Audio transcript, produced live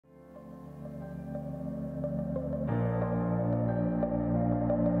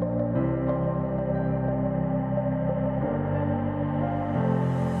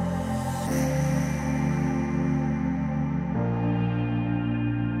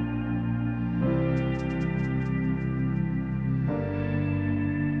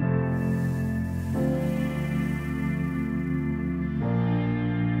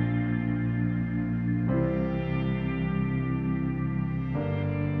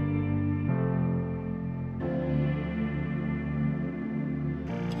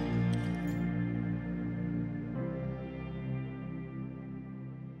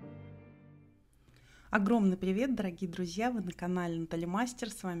Огромный привет, дорогие друзья! Вы на канале Nataly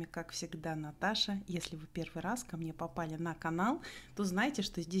Masters. С вами, как всегда, Наташа. Если вы первый раз ко мне попали на канал, то знайте,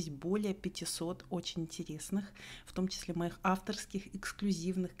 что здесь более 500 очень интересных, в том числе моих авторских,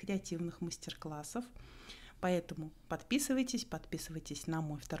 эксклюзивных, креативных мастер-классов. Поэтому подписывайтесь на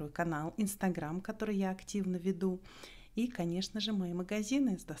мой второй канал, Инстаграм, который я активно веду. И, конечно же, мои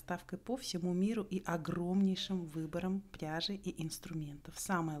магазины с доставкой по всему миру и огромнейшим выбором пряжи и инструментов.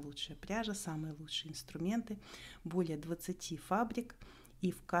 Самая лучшая пряжа, самые лучшие инструменты, более 20 фабрик.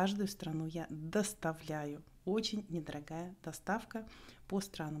 И в каждую страну я доставляю. Очень недорогая доставка по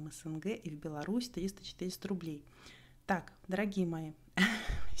странам СНГ и в Беларусь 300-400 рублей. Так, дорогие мои,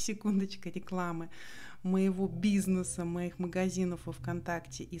 секундочка рекламы моего бизнеса, моих магазинов во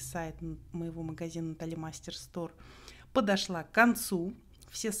ВКонтакте и сайт моего магазина Nataly Masters Store подошла к концу.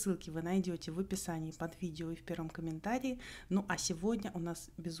 Все ссылки вы найдете в описании под видео и в первом комментарии. Ну а сегодня у нас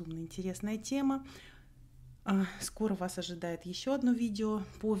безумно интересная тема. Скоро вас ожидает еще одно видео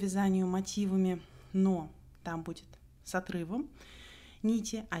по вязанию мотивами, но там будет с отрывом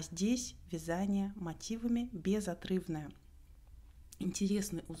нити, а здесь вязание мотивами безотрывное.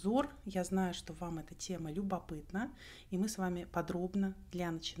 Интересный узор. Я знаю, что вам эта тема любопытна, и мы с вами подробно для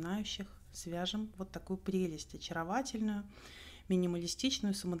начинающих свяжем вот такую прелесть, очаровательную,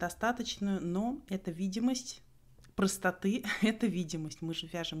 минималистичную, самодостаточную, но это видимость простоты, это видимость. Мы же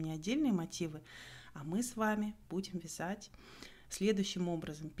вяжем не отдельные мотивы, а мы с вами будем вязать следующим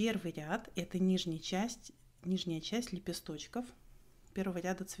образом. Первый ряд – это нижняя часть лепесточков первого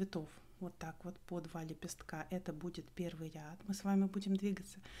ряда цветов. Вот так вот по 2 лепестка. Это будет первый ряд. Мы с вами будем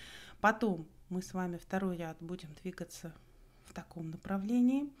двигаться. Потом мы с вами второй ряд будем двигаться в таком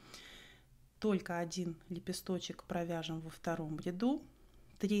направлении. Только один лепесточек провяжем во втором ряду.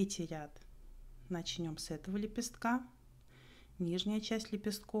 Третий ряд начнем с этого лепестка. Нижняя часть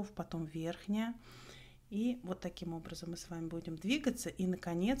лепестков, потом верхняя. И вот таким образом мы с вами будем двигаться. И,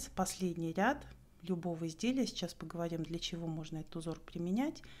 наконец, последний ряд любого изделия. Сейчас поговорим, для чего можно этот узор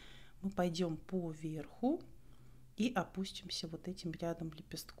применять. Мы пойдем по верху и опустимся вот этим рядом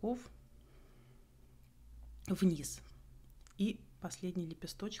лепестков вниз. И последний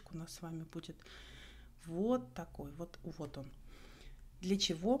лепесточек у нас с вами будет вот такой, вот он. Для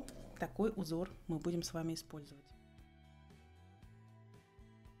чего такой узор мы будем с вами использовать?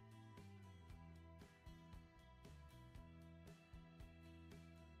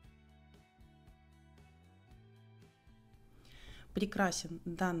 Прекрасен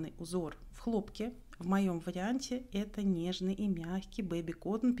данный узор в хлопке. В моем варианте это нежный и мягкий бэби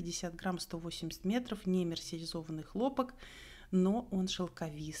коттон, 50 грамм, 180 метров, не мерсеризованный хлопок, но он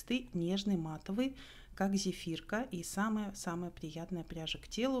шелковистый, нежный, матовый, как зефирка, и самая приятная пряжа к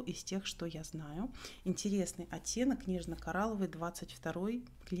телу из тех, что я знаю. Интересный оттенок, нежно-коралловый, 22-й,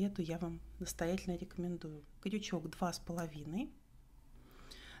 к лету я вам настоятельно рекомендую. Крючок 2,5.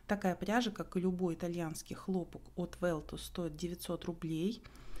 Такая пряжа, как и любой итальянский хлопок от Велто, стоит 900 рублей,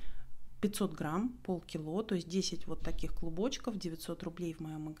 500 грамм, полкило, то есть 10 вот таких клубочков, 900 рублей в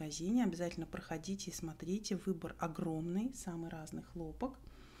моем магазине. Обязательно проходите и смотрите, выбор огромный, самый разный хлопок,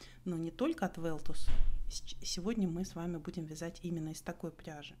 но не только от Велто. Сегодня мы с вами будем вязать именно из такой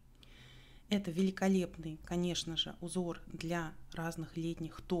пряжи. Это великолепный, конечно же, узор для разных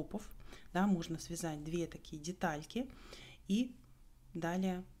летних топов, да, можно связать две такие детальки и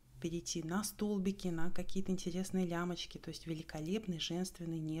далее перейти на столбики, на какие-то интересные лямочки. То есть великолепный,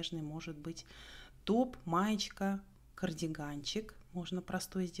 женственный, нежный может быть топ, маечка, кардиганчик. Можно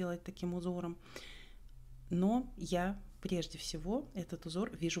простой сделать таким узором. Но я прежде всего этот узор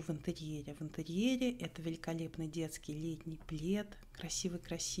вижу в интерьере. В интерьере это великолепный детский летний плед,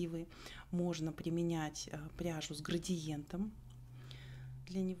 красивый-красивый. Можно применять пряжу с градиентом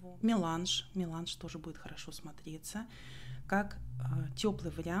для него. Меланж тоже будет хорошо смотреться. Как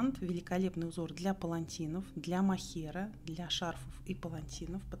теплый вариант, великолепный узор для палантинов, для мохера, для шарфов и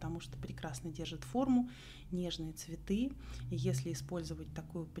палантинов, потому что прекрасно держит форму, нежные цветы. И если использовать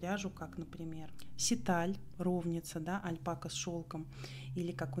такую пряжу, как, например, ситаль, ровница, да, альпака с шелком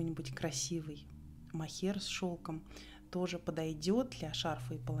или какой-нибудь красивый мохер с шелком, тоже подойдет для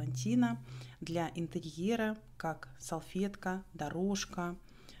шарфа и палантина, для интерьера, как салфетка, дорожка.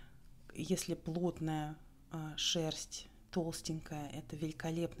 Если плотная шерсть, толстенькая, это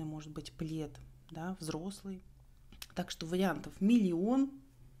великолепный может быть плед, да, взрослый. Так что вариантов миллион.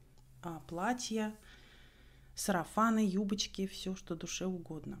 Платья, сарафаны, юбочки, все, что душе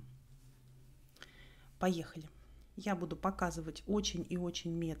угодно. Поехали. Я буду показывать очень и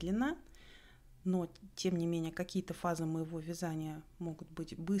очень медленно, но тем не менее какие-то фазы моего вязания могут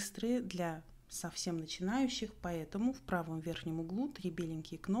быть быстрые для совсем начинающих, поэтому в правом верхнем углу 3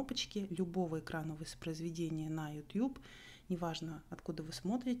 беленькие кнопочки любого экрана воспроизведения на YouTube, неважно откуда вы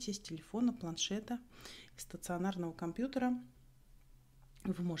смотрите, с телефона, планшета, стационарного компьютера.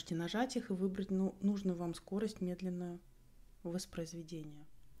 Вы можете нажать их и выбрать нужную вам скорость медленную воспроизведения.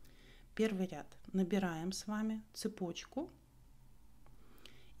 Первый ряд. Набираем с вами цепочку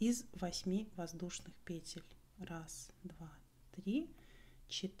из 8 воздушных петель. 1, 2, 3,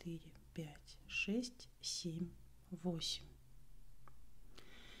 4, 5, 6, 7, 8.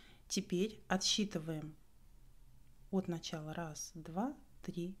 Теперь отсчитываем от начала 1, 2,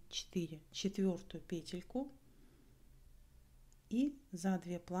 3, 4, четвертую петельку и за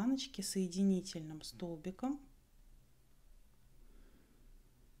 2 планочки соединительным столбиком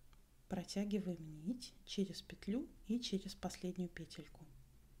протягиваем нить через петлю и через последнюю петельку.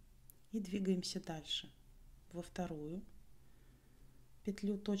 И двигаемся дальше. Во вторую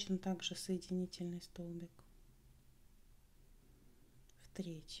петлю точно так же соединительный столбик. В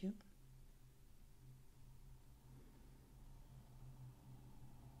третью.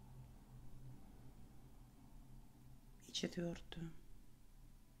 И четвертую.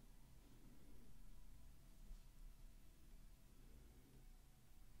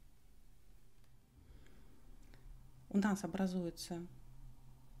 У нас образуется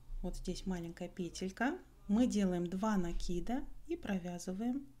вот здесь маленькая петелька. Мы делаем 2 накида и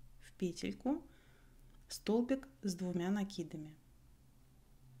провязываем в петельку столбик с 2 накидами.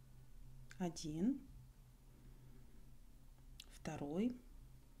 1, 2,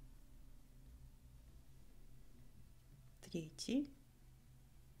 3.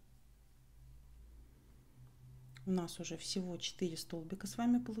 У нас уже всего 4 столбика с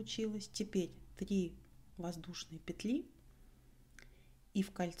вами получилось. Теперь 3 воздушные петли и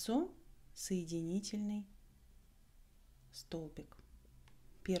в кольцо соединительный столбик.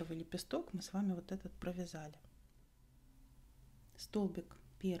 Первый лепесток мы с вами вот этот провязали. Столбик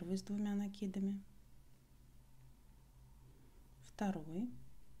первый с 2 накидами, второй,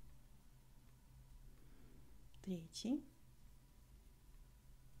 третий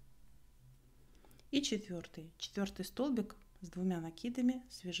и четвертый. Четвертый столбик с 2 накидами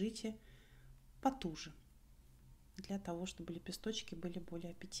свяжите потуже, для того, чтобы лепесточки были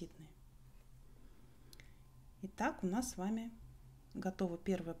более аппетитные. Итак, у нас с вами готова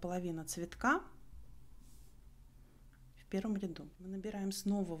первая половина цветка в первом ряду. Мы набираем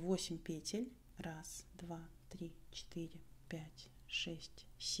снова 8 петель. 1, 2, 3, 4, 5, 6,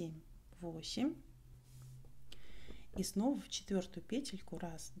 7, 8. И снова в четвертую петельку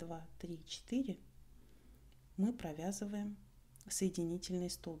 1, 2, 3, 4 мы провязываем соединительные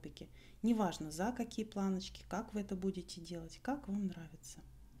столбики. Неважно, за какие планочки, как вы это будете делать, как вам нравится.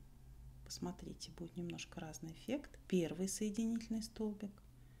 Посмотрите, будет немножко разный эффект. Первый соединительный столбик,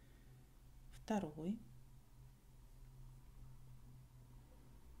 второй,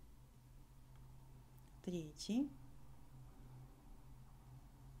 третий,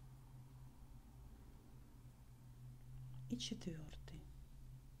 и четвертый.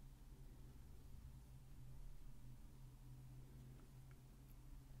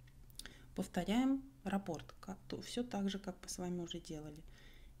 Повторяем раппорт, все так же, как мы с вами уже делали.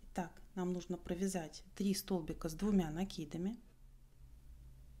 Итак, нам нужно провязать 3 столбика с 2 накидами.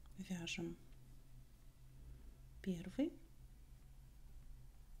 Вяжем первый,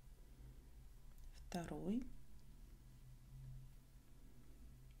 второй,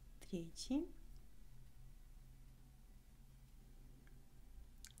 третий.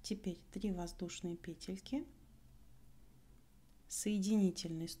 Теперь 3 воздушные петельки,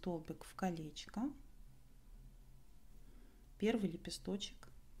 соединительный столбик в колечко, первый лепесточек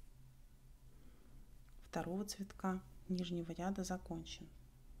второго цветка нижнего ряда закончен.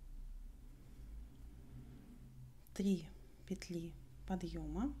 3 петли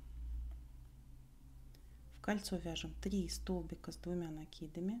подъема, в кольцо вяжем 3 столбика с 2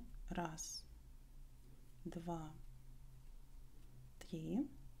 накидами. 1, 2, 3.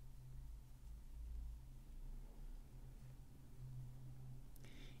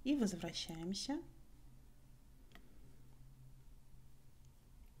 И возвращаемся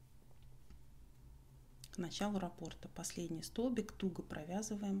к началу раппорта. Последний столбик туго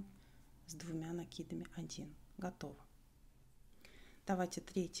провязываем с 2 накидами. 1. Готово. Давайте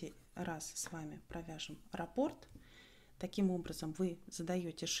третий раз с вами провяжем раппорт. Таким образом вы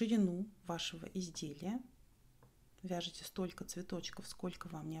задаете ширину вашего изделия, вяжете столько цветочков, сколько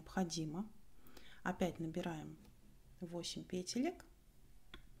вам необходимо. Опять набираем 8 петелек.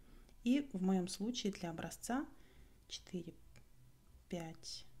 И в моем случае для образца 4,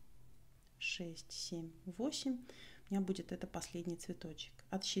 5, 6, 7, 8 у меня будет это последний цветочек.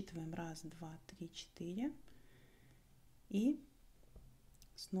 Отсчитываем 1, 2, 3, 4 и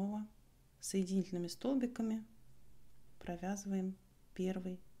снова соединительными столбиками провязываем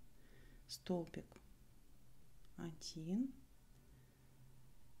первый столбик. 1,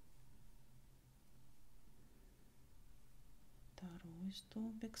 второй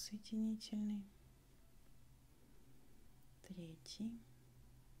столбик соединительный, третий,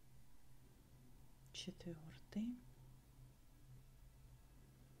 четвертый,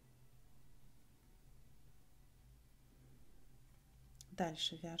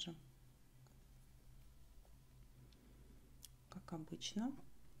 дальше вяжем, как обычно,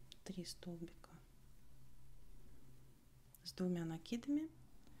 3 столбика с 2 накидами,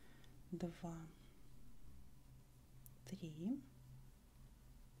 2, 3,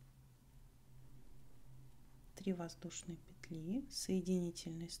 3 воздушные петли,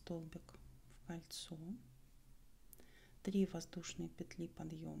 соединительный столбик в кольцо, 3 воздушные петли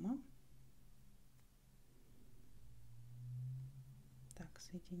подъема, так,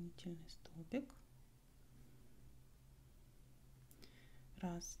 соединительный столбик,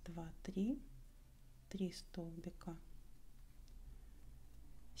 1, 2, 3, 3 столбика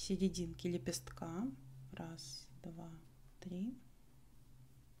серединки лепестка, 1, 2, 3,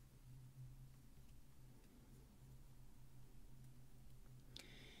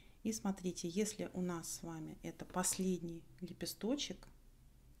 и смотрите, если у нас с вами это последний лепесточек,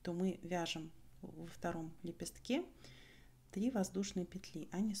 то мы вяжем во втором лепестке 3 воздушные петли,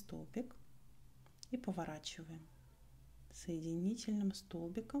 а не столбик, и поворачиваем соединительным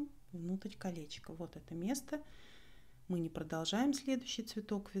столбиком внутрь колечка. Вот это место. Мы не продолжаем следующий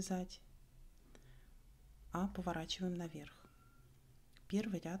цветок вязать, а поворачиваем наверх.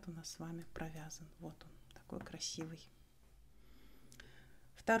 Первый ряд у нас с вами провязан. Вот он, такой красивый.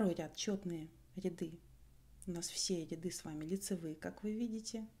 Второй ряд, четные ряды. У нас все ряды с вами лицевые, как вы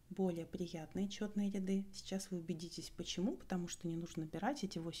видите, более приятные четные ряды. Сейчас вы убедитесь, почему. Потому что не нужно набирать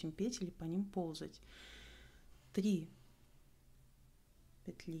эти 8 петель и по ним ползать. 3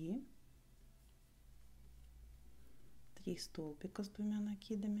 петли, 3 столбика с 2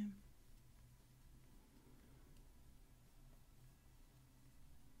 накидами,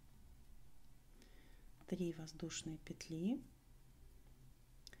 3 воздушные петли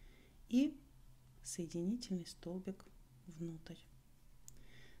и соединительный столбик внутрь,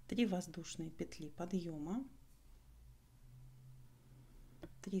 3 воздушные петли подъема,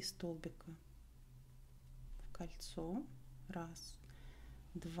 3 столбика в кольцо, 1,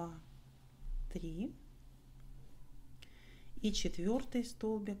 2, 3, и 4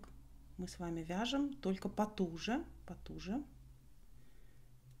 столбик мы с вами вяжем только потуже,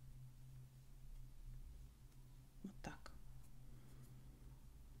 вот так.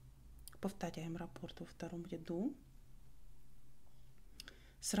 Повторяем раппорт во втором ряду.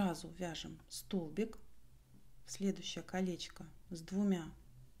 Сразу вяжем столбик в следующее колечко с 2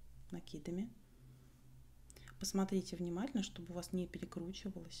 накидами. Посмотрите внимательно, чтобы у вас не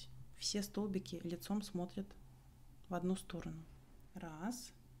перекручивалось. Все столбики лицом смотрят в одну сторону. 1,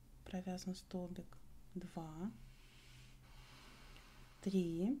 провязан столбик, 2,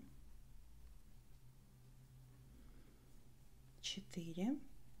 3, 4,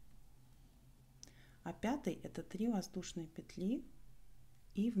 а 5-й это 3 воздушные петли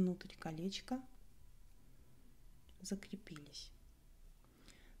и внутрь колечка закрепились.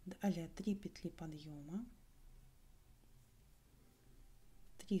 Далее 3 петли подъема,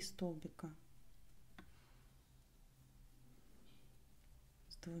 3 столбика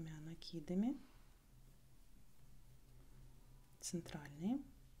с 2 накидами, центральные,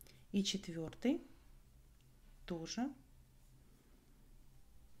 и 4 тоже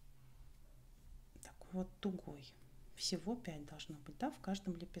такой вот тугой. Всего 5 должно быть, да, в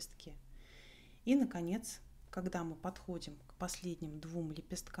каждом лепестке. И наконец, когда мы подходим к последним 2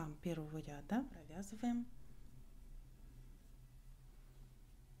 лепесткам первого ряда, провязываем,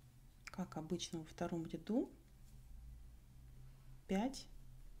 как обычно во втором ряду, 5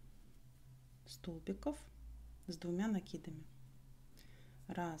 столбиков с 2 накидами.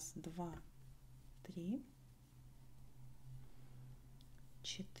 1, 2, 3,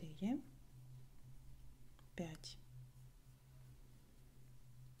 4, 5.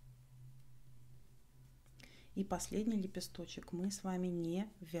 И последний лепесточек мы с вами не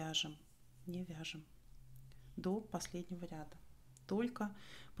вяжем до последнего ряда. Только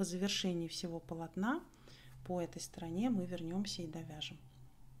по завершении всего полотна по этой стороне мы вернемся и довяжем.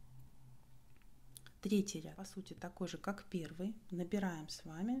 Третий ряд, по сути, такой же, как первый. Набираем с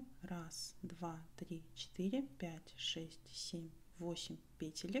вами 1, 2, 3, 4, 5, 6, 7, 8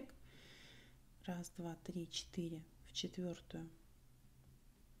 петелек. 1, 2, 3, 4 в 4-ю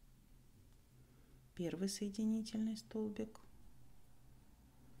первый соединительный столбик,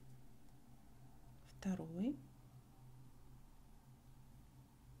 второй,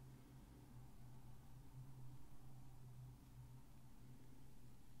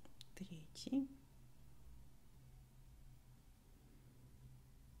 третий,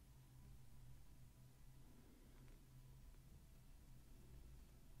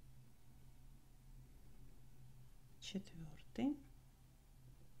 четвертый,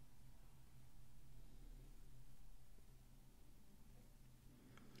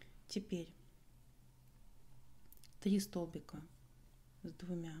 теперь 3 столбика с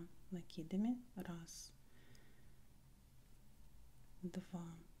 2 накидами, 1,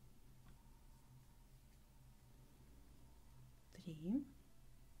 2, 3,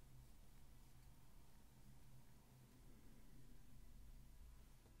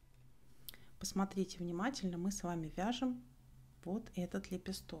 посмотрите внимательно, мы с вами вяжем вот этот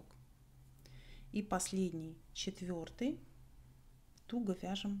лепесток, и последний, 4, туго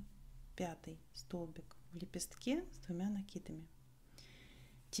вяжем 5 столбик в лепестке с 2 накидами.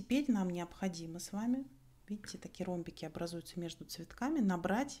 Теперь нам необходимо с вами, видите, такие ромбики образуются между цветками,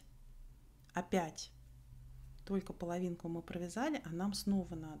 набрать опять, только половинку мы провязали, а нам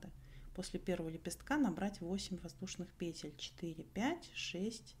снова надо после первого лепестка набрать 8 воздушных петель. 4, 5,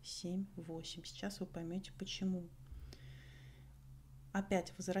 6, 7, 8. Сейчас вы поймете почему.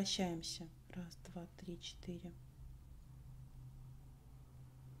 Опять возвращаемся. 1, 2, 3, 4.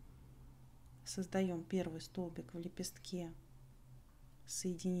 Создаем первый столбик в лепестке с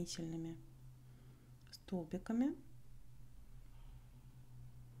соединительными столбиками.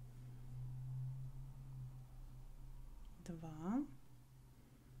 Два,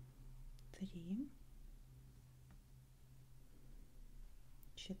 3,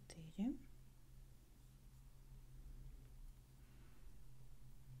 4,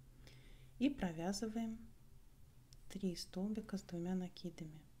 и провязываем 3 столбика с 2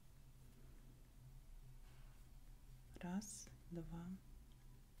 накидами. 1, 2,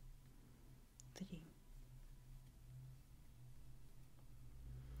 3.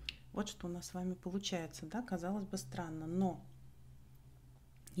 Вот что у нас с вами получается, да, казалось бы странно, но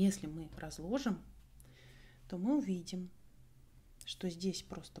если мы разложим, то мы увидим, что здесь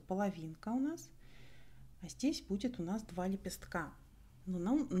просто половинка у нас, а здесь будет у нас 2 лепестка. Но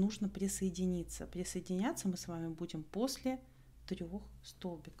нам нужно присоединиться. Присоединяться мы с вами будем после 3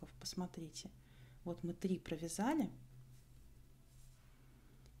 столбиков. Посмотрите, вот мы 3 провязали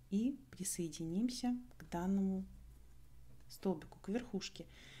и присоединимся к данному столбику, к верхушке.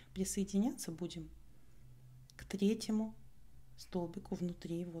 Присоединяться будем к 3 столбику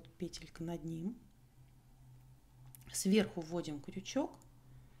внутри, вот петелька над ним. Сверху вводим крючок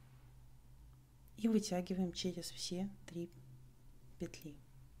и вытягиваем через все 3 петли.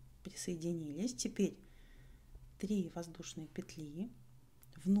 Присоединились. Теперь 3 воздушные петли,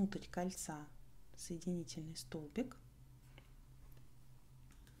 внутрь кольца соединительный столбик,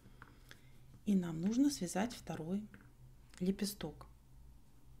 и нам нужно связать второй лепесток.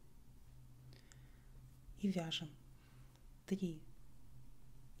 И вяжем 3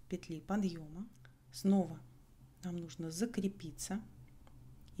 петли подъема. Снова нам нужно закрепиться.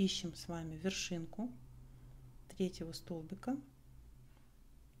 Ищем с вами вершинку 3 столбика,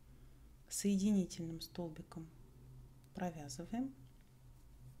 соединительным столбиком провязываем,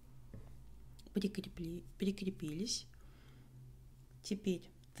 прикрепились.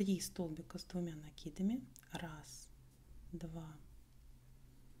 Теперь 3 столбика с 2 накидами. 1, 2,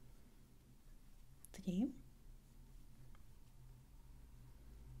 3.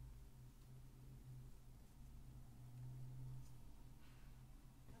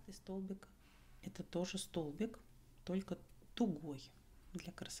 Столбик — это тоже столбик, только тугой,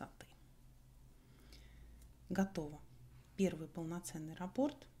 для красоты. Готово. Первый полноценный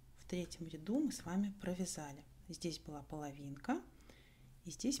раппорт в 3 ряду мы с вами провязали. Здесь была половинка,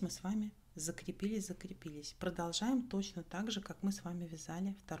 и здесь мы с вами закрепились. Продолжаем точно так же, как мы с вами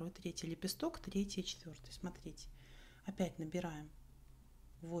вязали 2, 3 лепесток, 3 и 4. Смотрите, опять набираем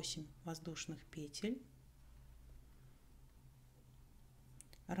 8 воздушных петель.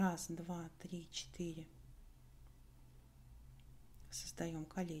 1, 2, 3, 4. Создаем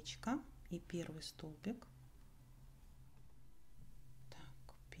колечко и первый столбик.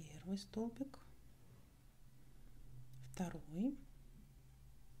 Так, первый столбик, второй,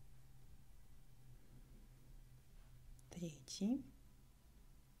 третий,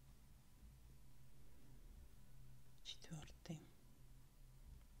 4.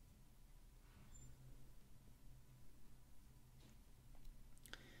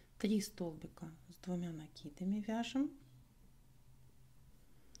 Три столбика с 2 накидами вяжем.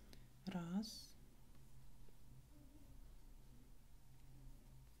 1,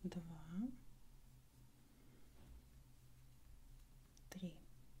 2, 3.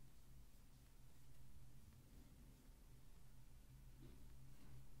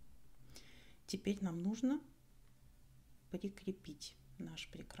 Теперь нам нужно прикрепить наш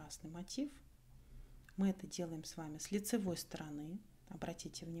прекрасный мотив. Мы это делаем с вами с лицевой стороны.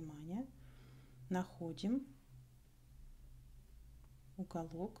 Обратите внимание, находим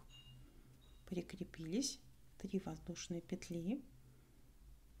уголок, прикрепились, 3 воздушные петли,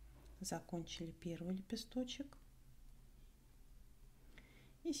 закончили первый лепесточек.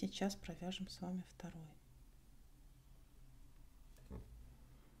 И сейчас провяжем с вами второй.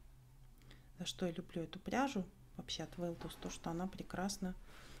 За что я люблю эту пряжу вообще от Велтус, то что она прекрасно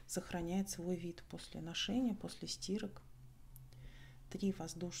сохраняет свой вид после ношения, после стирок. 3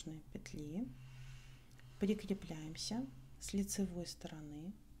 воздушные петли, прикрепляемся с лицевой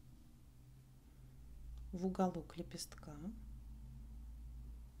стороны в уголок лепестка.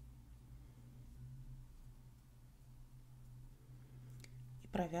 И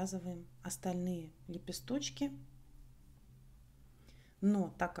провязываем остальные лепесточки.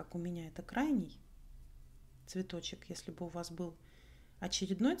 Но так как у меня это крайний цветочек, если бы у вас был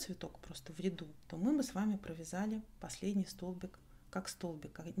очередной цветок просто в ряду, то мы бы с вами провязали последний столбик как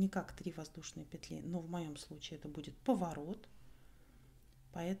столбик, не как 3 воздушные петли, но в моем случае это будет поворот,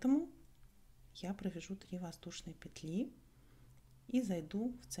 поэтому я провяжу 3 воздушные петли и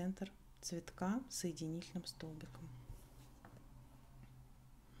зайду в центр цветка соединительным столбиком.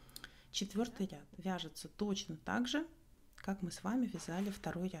 Четвертый ряд вяжется точно так же, как мы с вами вязали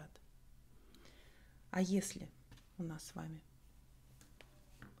второй ряд. А если у нас с вами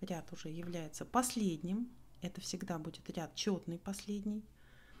ряд уже является последним, это всегда будет ряд четный последний,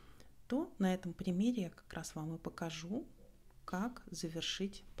 то на этом примере я как раз вам и покажу, как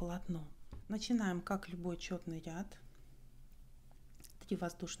завершить полотно. Начинаем как любой четный ряд. 3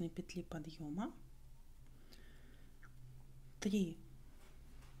 воздушные петли подъема, 3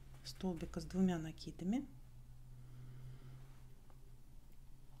 столбика с 2 накидами,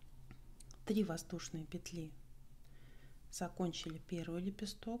 3 воздушные петли, закончили первый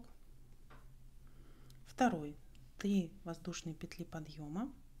лепесток, второй, 3 воздушные петли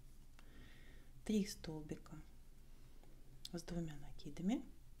подъема, 3 столбика с 2 накидами,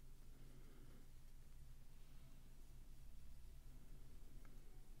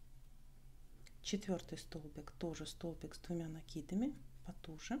 четвертый столбик, тоже столбик с 2 накидами,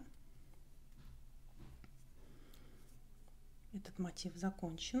 потуже. Этот мотив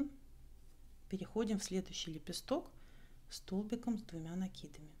закончен. Переходим в следующий лепесток столбиком с 2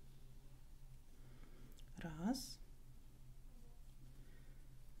 накидами. 1,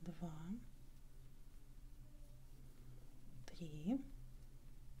 2, 3,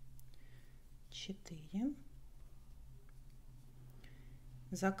 4.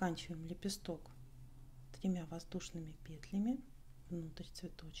 Заканчиваем лепесток 3 воздушными петлями внутрь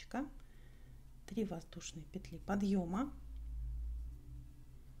цветочка, 3 воздушные петли подъема,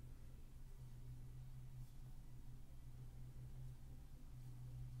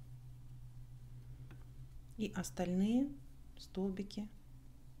 и остальные столбики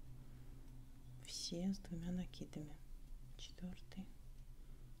все с 2 накидами. 4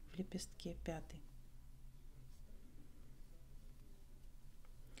 в лепестке, 5.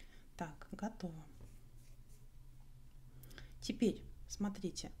 Так, готово. Теперь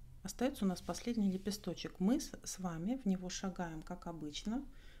смотрите, остается у нас последний лепесточек. Мы с вами в него шагаем, как обычно,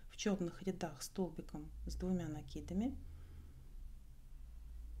 в черных рядах столбиком с 2 накидами.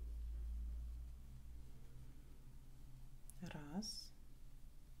 Раз,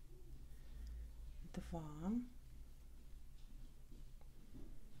 2,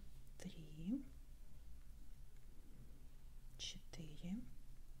 3, 4.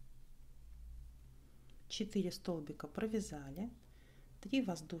 4 столбика провязали, 3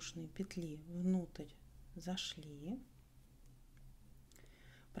 воздушные петли внутрь зашли,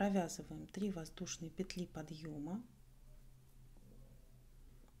 провязываем 3 воздушные петли подъема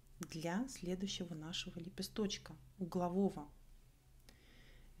для следующего нашего лепесточка углового.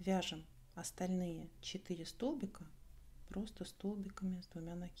 Вяжем остальные 4 столбика просто столбиками с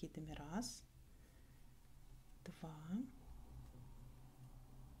 2 накидами. 1, 2.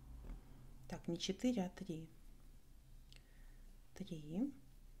 Так, не 4, а 3. 3.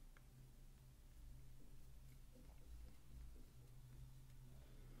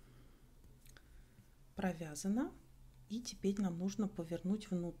 Провязано. И теперь нам нужно повернуть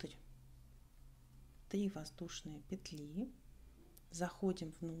внутрь. 3 воздушные петли.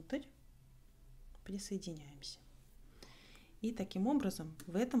 Заходим внутрь. Присоединяемся. И таким образом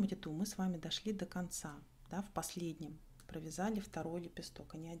в этом ряду мы с вами дошли до конца. Да, в последнем провязали второй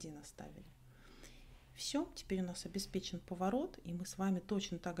лепесток, а не один оставили. Все, теперь у нас обеспечен поворот, и мы с вами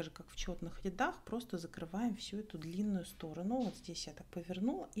точно так же, как в четных рядах, просто закрываем всю эту длинную сторону. Вот здесь я так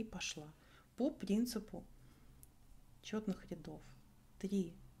повернула и пошла по принципу четных рядов.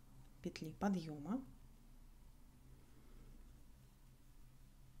 3 петли подъема,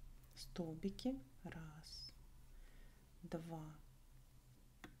 столбики, 1, 2,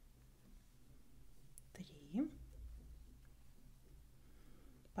 3,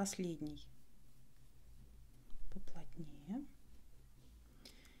 последний поплотнее,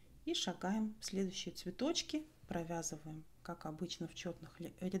 и шагаем в следующие цветочки, провязываем, как обычно в четных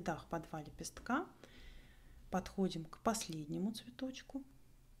рядах, по 2 лепестка, подходим к последнему цветочку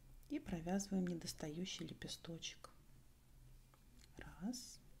и провязываем недостающий лепесточек. 1,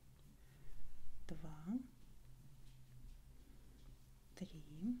 2,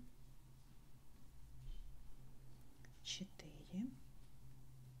 3, 4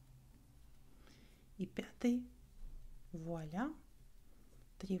 и 5. Вуаля,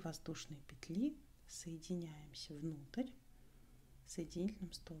 3 воздушные петли, соединяемся внутрь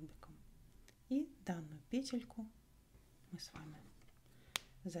соединительным столбиком, и данную петельку мы с вами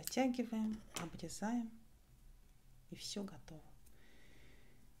затягиваем, обрезаем, и все готово.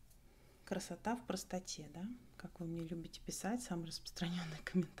 Красота в простоте, да? Как вы мне любите писать, самый распространенный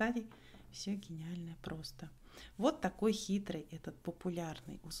комментарий. Все гениальное просто. Вот такой хитрый этот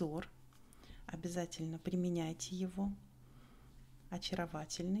популярный узор. Обязательно применяйте его.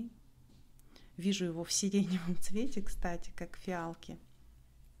 Очаровательный. Вижу его в сиреневом цвете, кстати, как фиалки.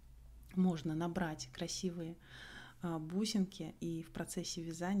 Можно набрать красивые бусинки и в процессе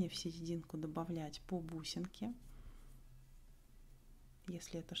вязания в серединку добавлять по бусинке,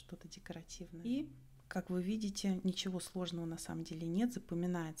 если это что-то декоративное. И, как вы видите, ничего сложного на самом деле нет,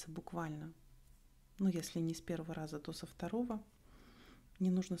 запоминается буквально, ну, если не с первого раза, то со второго. Не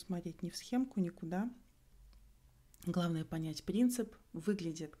нужно смотреть ни в схемку, никуда. Главное понять принцип.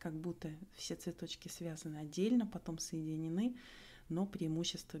 Выглядит, как будто все цветочки связаны отдельно, потом соединены, но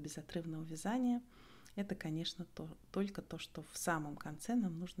преимущество безотрывного вязания — это, конечно, только то, что в самом конце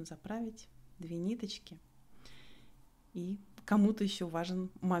нам нужно заправить 2 ниточки. И кому-то еще важен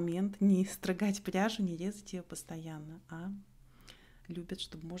момент не строгать пряжу, не резать ее постоянно, а любят,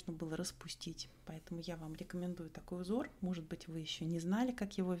 чтобы можно было распустить. Поэтому я вам рекомендую такой узор. Может быть, вы еще не знали,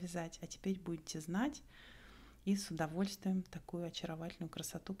 как его вязать, а теперь будете знать и с удовольствием такую очаровательную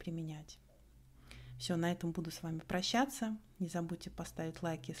красоту применять. Все, на этом буду с вами прощаться. Не забудьте поставить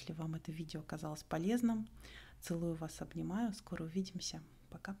лайк, если вам это видео оказалось полезным. Целую вас, обнимаю. Скоро увидимся.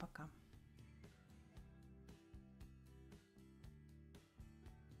 Пока-пока.